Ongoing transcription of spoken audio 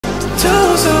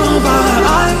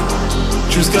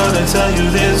just gotta tell you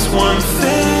this one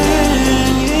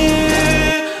thing,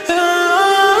 yeah.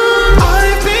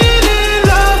 I've been in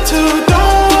love too,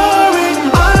 don't worry,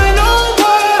 I know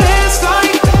what it's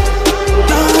like.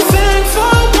 Nothing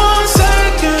for 1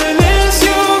 second is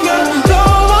you, girl,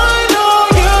 though I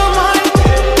know you might.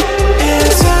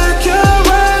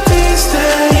 Insecurity,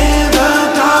 stay in the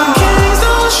dark, kings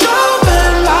don't show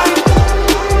them light.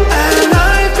 And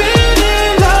I've been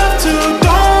in love too,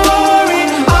 don't worry,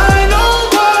 I know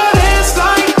what it's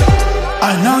like. I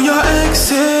know your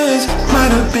exes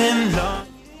might have been long.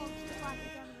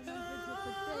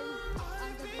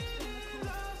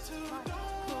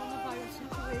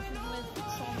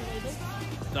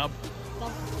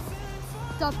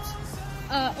 Dubbed.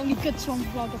 Only good song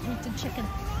vlog of meat and chicken.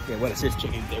 Yeah, well, it says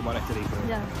chicken, they want it to leave.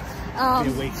 Yeah. Be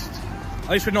a waste. At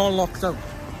least we're not on lockdown.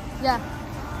 Yeah.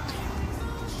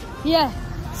 Yeah.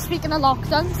 Speaking of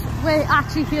lockdowns, we're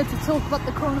actually here to talk about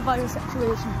the coronavirus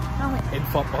situation, aren't we? In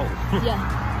football.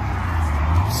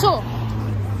 Yeah. So,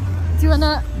 do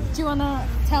you wanna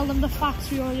tell them the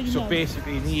facts we already know? So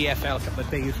basically, in the EFL, a couple of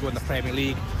days ago in the Premier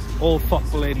League, all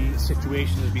footballing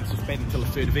situations have been suspended until the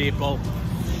 3rd of April.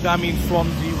 That means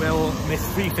Swansea will miss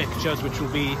 3 fixtures, which will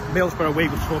be Middlesbrough away,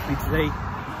 which is hopefully today,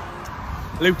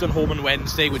 Luton home on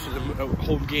Wednesday, which is a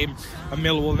home game, and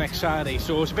Millwall next Saturday.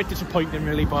 So it's a bit disappointing,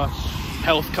 really, but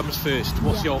health comes first.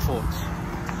 What's your thoughts?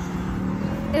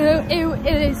 It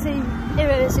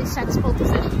is a sensible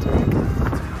decision to make.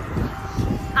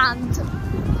 And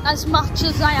as much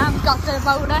as I am gutted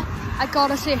about it, I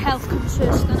gotta say health comes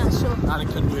first, innit? So. And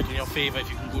it could work in your favour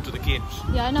if you can go to the games.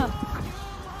 Yeah, I know.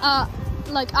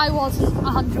 Like, I wasn't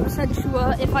 100%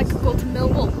 sure if I could go to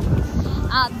Millwall.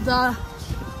 And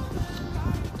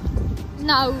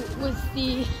now, with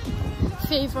the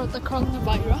favour of the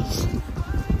coronavirus,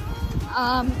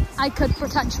 I could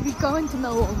potentially go into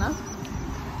Millwall now.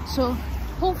 So,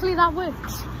 hopefully that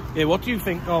works. Yeah, what do you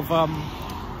think of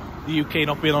the UK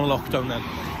not being on lockdown then?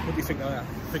 What do you think of that?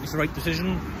 Think it's the right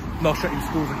decision? Not shutting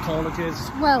schools and colleges?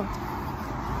 Well,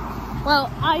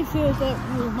 I've heard a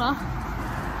rumour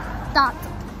that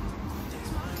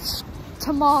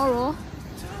tomorrow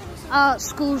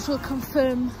schools will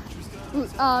confirm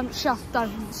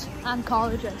shutdowns and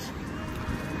colleges.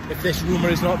 If this rumour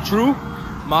is not true,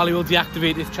 Marley will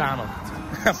deactivate his channel.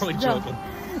 I'm only joking.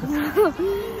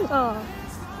 Oh.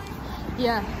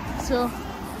 Yeah, so,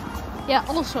 yeah,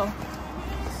 also,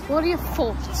 what are your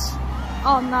thoughts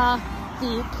on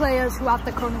the players who have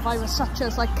the coronavirus, such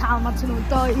as like Calmerton or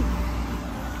Doyle?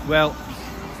 Well,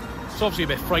 it's obviously a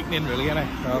bit frightening, really, isn't it?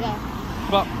 Yeah.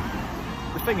 But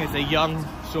the thing is, they're young,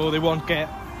 so they won't get.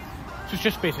 So it's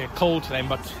just basically a cold to them,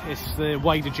 but it's the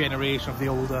wider generation of the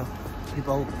older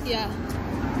people. Yeah.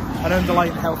 And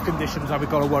underlying health conditions that we've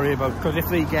got to worry about, because if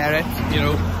they get it, you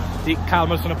know, the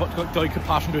Calmerton and Doyle could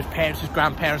pass on to his parents, his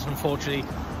grandparents, and unfortunately,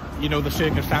 you know, the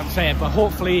circumstance there. But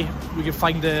hopefully, we can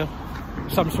find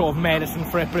some sort of medicine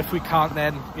for it. But if we can't,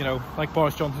 then, you know, like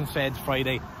Boris Johnson said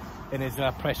Friday in his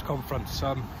press conference,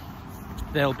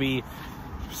 there'll be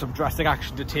some drastic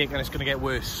action to take, and it's going to get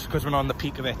worse because we're not on the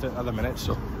peak of it at the minute.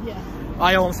 So yeah,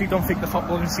 I honestly don't think the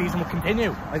footballing season will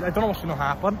continue. I don't know what's going to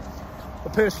happen,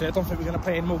 but personally I don't think we're going to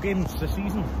play any more games this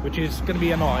season, which is going to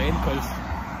be annoying because,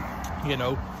 you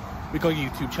know, we've got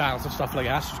YouTube channels and stuff like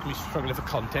that, so it's going to be struggling for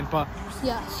content. But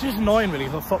yeah, it's just annoying, really,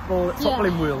 the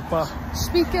footballing world. But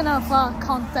speaking of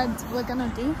content we're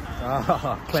going to do,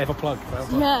 clever plug.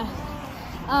 yeah,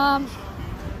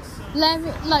 let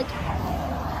me, like,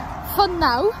 for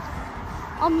now,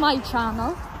 on my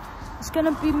channel, it's going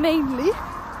to be mainly, do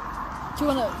you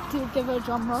want to give it a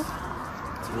drum roll?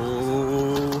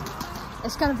 Oh.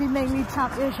 It's going to be mainly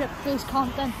championship-based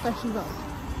content this year.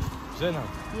 Is it now?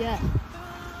 Yeah.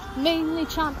 Mainly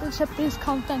championship-based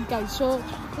content, guys. So,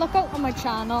 look out on my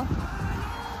channel,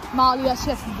 Marley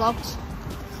SF Vlogs.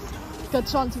 Good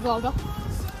Swans vlogger.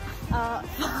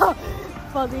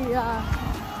 For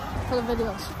the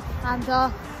videos. And,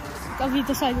 have you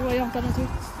decided what you're going to do?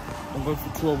 I'm going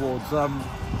for 2 awards.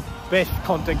 Best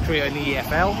content creator in the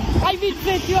EFL. I mean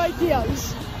video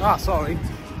ideas. Ah, sorry.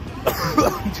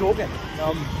 I'm joking.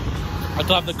 I don't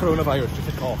have the coronavirus, just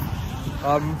a cough.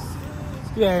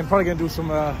 Yeah, I'm probably going to do some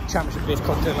championship-based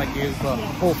content like you, but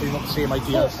hopefully not the same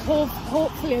ideas.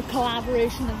 Hopefully a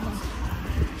collaboration in them.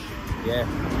 Yeah.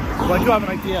 Well, I do have an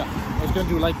idea. I was going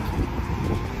to do, like,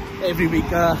 every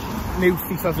week new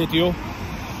FIFA video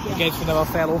against another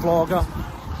fellow vlogger.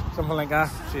 Something like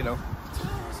that, so, you know.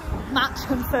 Match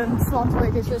confirmed, Swans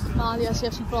Vegas with Marley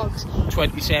SF Vlogs.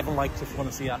 27 likes if you want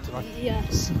to see that tonight.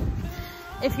 Yes.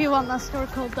 If you want us to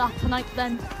record that tonight,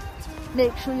 then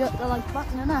make sure you hit the like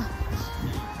button, innit?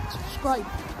 Subscribe.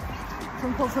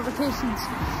 from post notifications.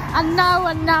 And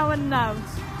now,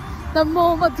 the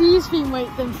moment he's been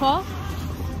waiting for.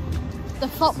 The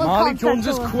football Marley content Jones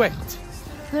has awards.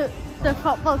 quit. The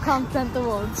football content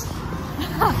awards.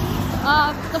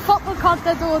 The football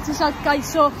content awards is out, guys,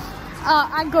 so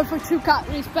I'm going for 2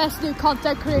 categories: best new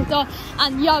content creator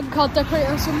and young content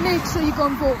creator, so make sure you go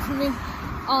and vote for me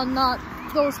on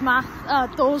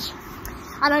those.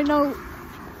 And I know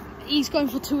he's going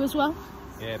for 2 as well.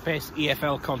 Yeah, best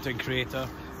EFL content creator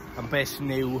and best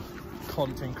new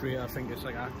content creator, I think it's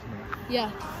like that.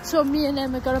 Yeah, so me and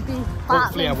him are going to be battling.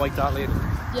 Hopefully I white that later.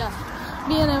 Yeah,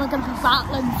 me and him are going to be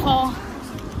battling for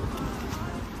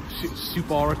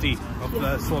superiority of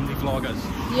the Swansea vloggers.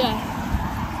 Yeah.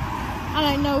 And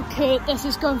I know Curtis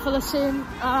is going for the same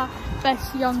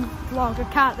best young vlogger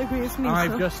category as me.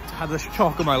 I've just had the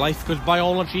shock of my life because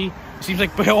biology, it seems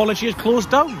like biology has closed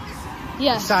down.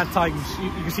 Yes. Sad times.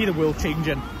 You can see the world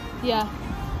changing. Yeah.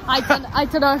 I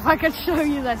don't know if I can show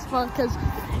you this one because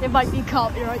it might be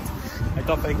copyright. I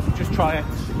don't think. Just try it.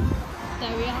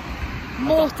 There we are.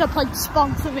 Motor Point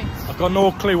sponsor me. I've got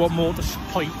no clue what Motor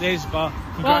Point is, but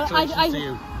congratulations to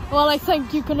you. Well, I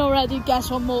think you can already guess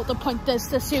what Motor Point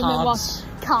is, assuming what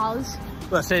cars.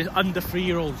 Well, it says under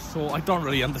 3-year-olds, so I don't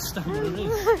really understand what it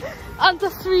is. Under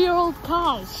 3-year-old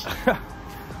cars.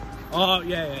 Oh,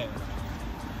 yeah.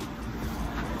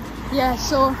 Yeah,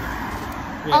 so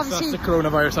Yes, that's the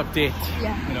coronavirus update.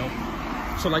 Yeah. You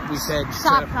know. So like we said,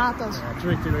 sad matters. To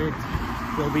reiterate,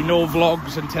 there'll be no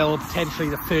vlogs until potentially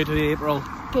the 3rd of April.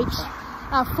 Good.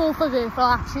 4th of April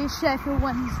actually, Sheffield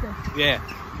Wednesday. Yeah.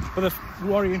 But the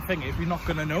worrying thing is we're not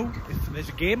going to know if there's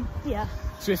a game. Yeah.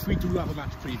 So if we do have a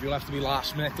match preview, it'll have to be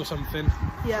last minute or something.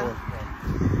 Yeah. So,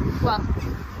 well,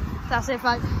 that's if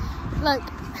I... Like,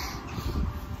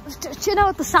 do you know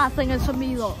what the sad thing is for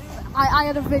me though? I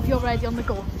had a video ready on the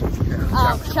go.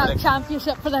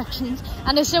 Championship predictions.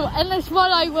 And it's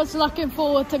what I was looking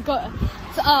forward to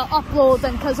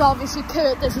uploading, because obviously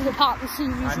Curtis is a part of the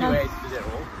series now. Anyway, did it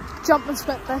all. Jump and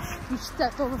spit this. You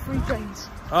stepped over 3 drains.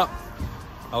 Oh,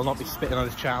 I'll not be spitting on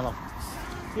this channel.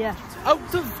 Yeah.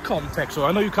 Out of context, so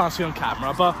I know you can't see on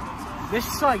camera, but this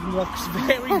sign looks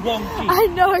very wonky. I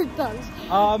know it does.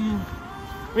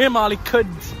 Me and Marley could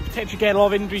potentially get a lot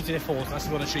of injuries if it falls. That's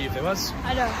what I want to show you viewers.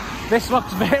 I know. This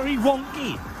looks very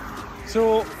wonky.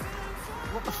 So,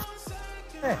 what the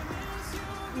f?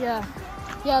 Yeah.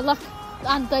 Yeah, look.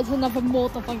 And there's another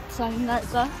motorbike sign right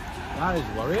there. That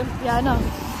is worrying. Yeah, I know.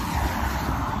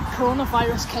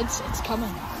 Coronavirus, kids, it's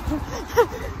coming.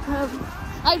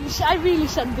 I really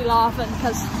shouldn't be laughing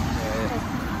because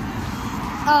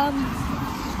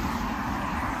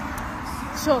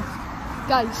so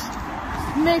guys,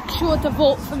 make sure to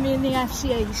vote for me in the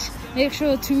FCAs. Make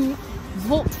sure to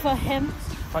vote for him.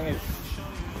 Thank you.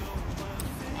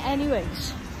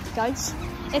 Anyways, guys,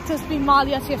 it has been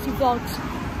Marley at 50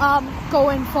 Vlogs,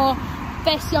 going for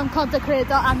best young content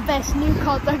creator and best new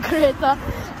content creator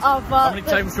of how many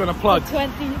times do you want to plug? the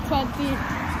 2020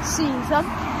 season.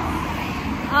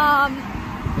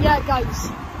 Yeah, guys,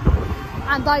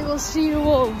 and I will see you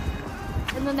all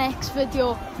in the next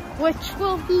video, which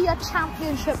will be a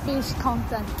championship based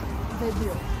content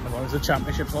video. As long as the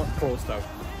championship's not closed out.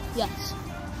 Yes.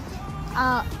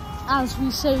 As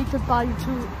we say goodbye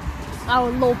to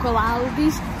our local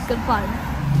Aldi's, goodbye.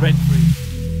 Rent free.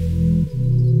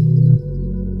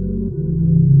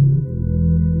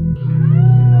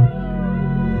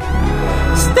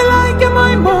 Still I get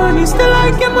my money, still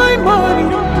I get my money.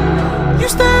 You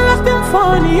still acting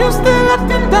funny, you still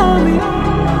acting dummy.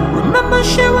 Remember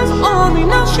she was on me,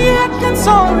 now she acting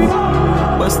sorry.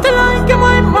 But still I get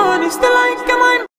my money, still I